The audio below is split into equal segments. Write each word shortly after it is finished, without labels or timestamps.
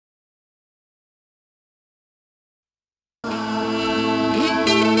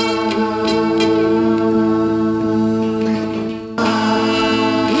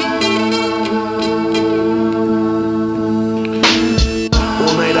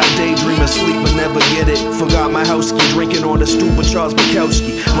get it. Forgot my house key, drinking on the stoop with Charles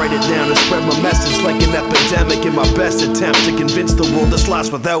Bukowski. Write it down and spread my message like an epidemic in my best attempt to convince the world it's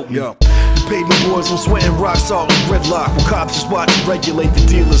lost without me. Pavement boys, I'm sweating rock salt and gridlock, while cops just watch and regulate the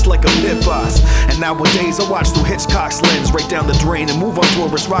dealers like a pit boss. And nowadays I watch through Hitchcock's lens, right down the drain and move on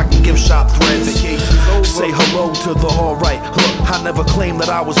tourist rock and gift shop threads. Say hello to the alright. Look, I never claimed that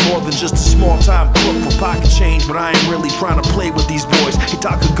I was more than just a small time crook for pocket change, but I ain't really trying to play with these boys. He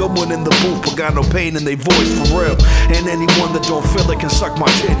talk a good one in the booth, but got no pain in they voice for real. And anyone that don't feel it can suck my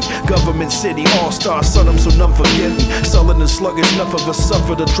titty. Government city, all-star, son, so none forget me. Sullen and sluggish, enough of us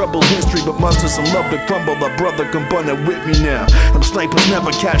suffer the troubled history, but muster some love to crumble. A brother come bun it with me now. Them snipers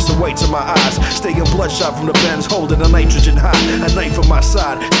never catch the whites of my eyes. Staying bloodshot from the Benz, holding a nitrogen high. A knife on my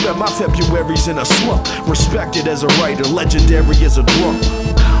side. Spent my Februaries in a slump. Respected as a writer, legendary as a drunk.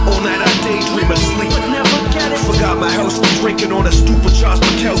 All night I daydream of sleep, but never get it. Forgot my house key, drinking on a stupid Charles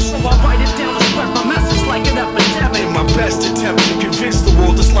Bukowski. So I write it down to spread my message like an epidemic. In my best attempt to convince the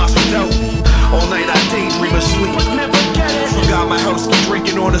world it's lost without me. All night I daydream of sleep, but never get it. Forgot my house key,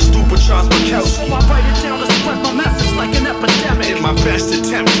 drinking on a stupid Charles Bukowski. So I write it down to spread my message like an epidemic. In my best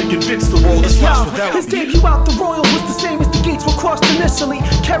attempt to convince the world it's lost without me. His debut out the Royal was the same as the gates were crossed initially.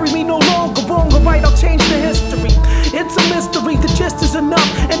 Carry me no longer, wrong or right, I'll change the history. It's a mystery, the gist is enough.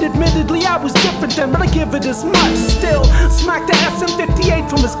 And admittedly I was different then, but I give it as much. Still, smack the SM58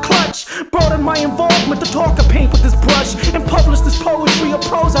 from his clutch. Brought in my involvement to talk or paint with his brush. And published this poetry or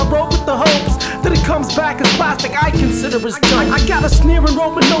prose I wrote with the hopes that it comes back as plastic I consider as dope. I got a sneering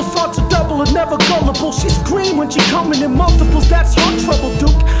Roman, no thoughts are double and never gullible. She scream when she coming in multiples, that's your trouble,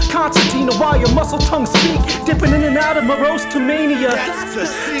 Duke. Concertina while your muscle tongue speak, dipping in and out of morose to mania.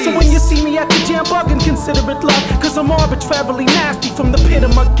 So when you see me at the jam bugging, consider it luck, cause I'm arbitrarily nasty from the pit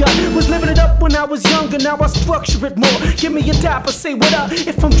of my gut. Was living it up when I was younger, now I structure it more. Give me a dap or say what up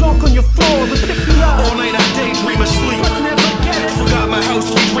if I'm drunk on your floor and pick me up. All night I daydream of sleep, but never get it. Forgot my house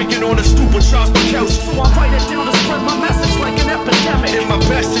key, drinking on a stupid Charles Bukowski. So I write it down to spread my message like an epidemic. In my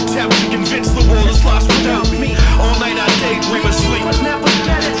best attempt to convince the world it's lost without me. All night I daydream of sleep, but never